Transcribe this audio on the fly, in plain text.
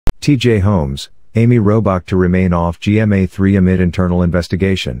T.J. Holmes, Amy Robach to remain off GMA3 amid internal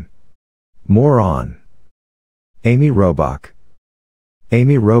investigation. More on Amy Robach.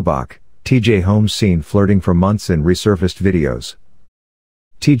 Amy Robach, T.J. Holmes seen flirting for months in resurfaced videos.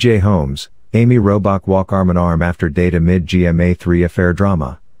 T.J. Holmes, Amy Robach walk arm-in-arm after date amid GMA3 affair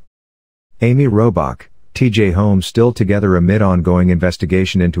drama. Amy Robach, T.J. Holmes still together amid ongoing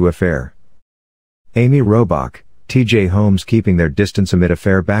investigation into affair. Amy Robach, T.J. Holmes keeping their distance amid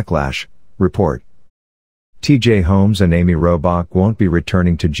affair backlash, report. T.J. Holmes and Amy Robach won't be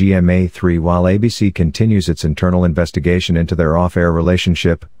returning to GMA3 while ABC continues its internal investigation into their off-air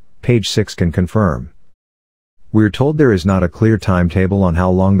relationship, Page 6 can confirm. We're told there is not a clear timetable on how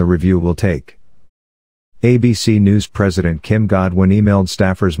long the review will take. ABC News President Kim Godwin emailed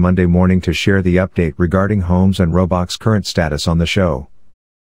staffers Monday morning to share the update regarding Holmes and Robach's current status on the show.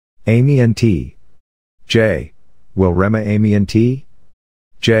 Amy and T.J. will Amy and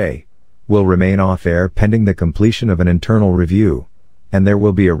T.J. will remain off-air pending the completion of an internal review, and there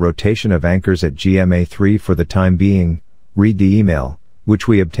will be a rotation of anchors at GMA3 for the time being, read the email, which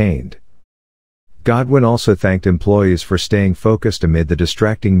we obtained. Godwin also thanked employees for staying focused amid the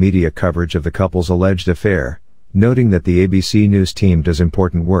distracting media coverage of the couple's alleged affair, noting that the ABC News team does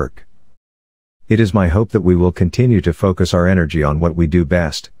important work. It is my hope that we will continue to focus our energy on what we do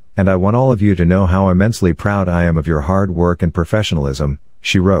best, and I want all of you to know how immensely proud I am of your hard work and professionalism,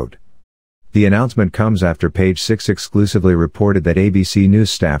 she wrote. The announcement comes after Page 6 exclusively reported that ABC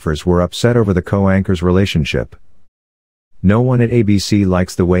News staffers were upset over the co-anchors' relationship. No one at ABC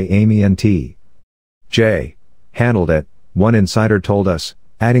likes the way Amy and T.J. handled it, one insider told us,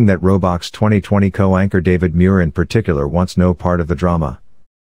 adding that Robach's 2020 co-anchor David Muir in particular wants no part of the drama.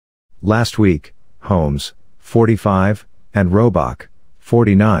 Last week, Holmes, 45, and Robach,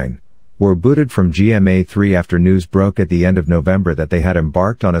 49, were booted from GMA3 after news broke at the end of November that they had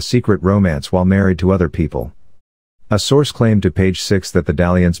embarked on a secret romance while married to other people. A source claimed to Page 6 that the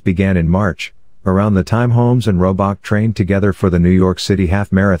dalliance began in March, around the time Holmes and Robach trained together for the New York City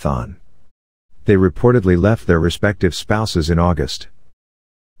half marathon. They reportedly left their respective spouses in August.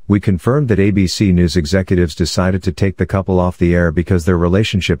 We confirmed that ABC News executives decided to take the couple off the air because their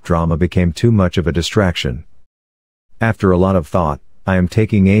relationship drama became too much of a distraction. After a lot of thought, I am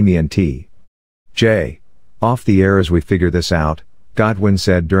taking Amy and T.J. off the air as we figure this out, Godwin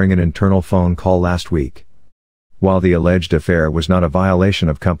said during an internal phone call last week. While the alleged affair was not a violation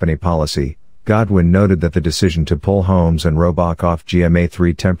of company policy, Godwin noted that the decision to pull Holmes and Robach off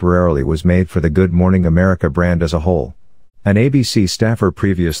GMA3 temporarily was made for the Good Morning America brand as a whole. An ABC staffer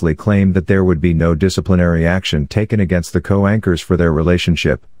previously claimed that there would be no disciplinary action taken against the co-anchors for their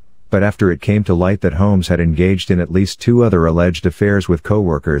relationship, but after it came to light that Holmes had engaged in at least 2 other alleged affairs with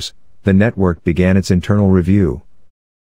co-workers, the network began its internal review.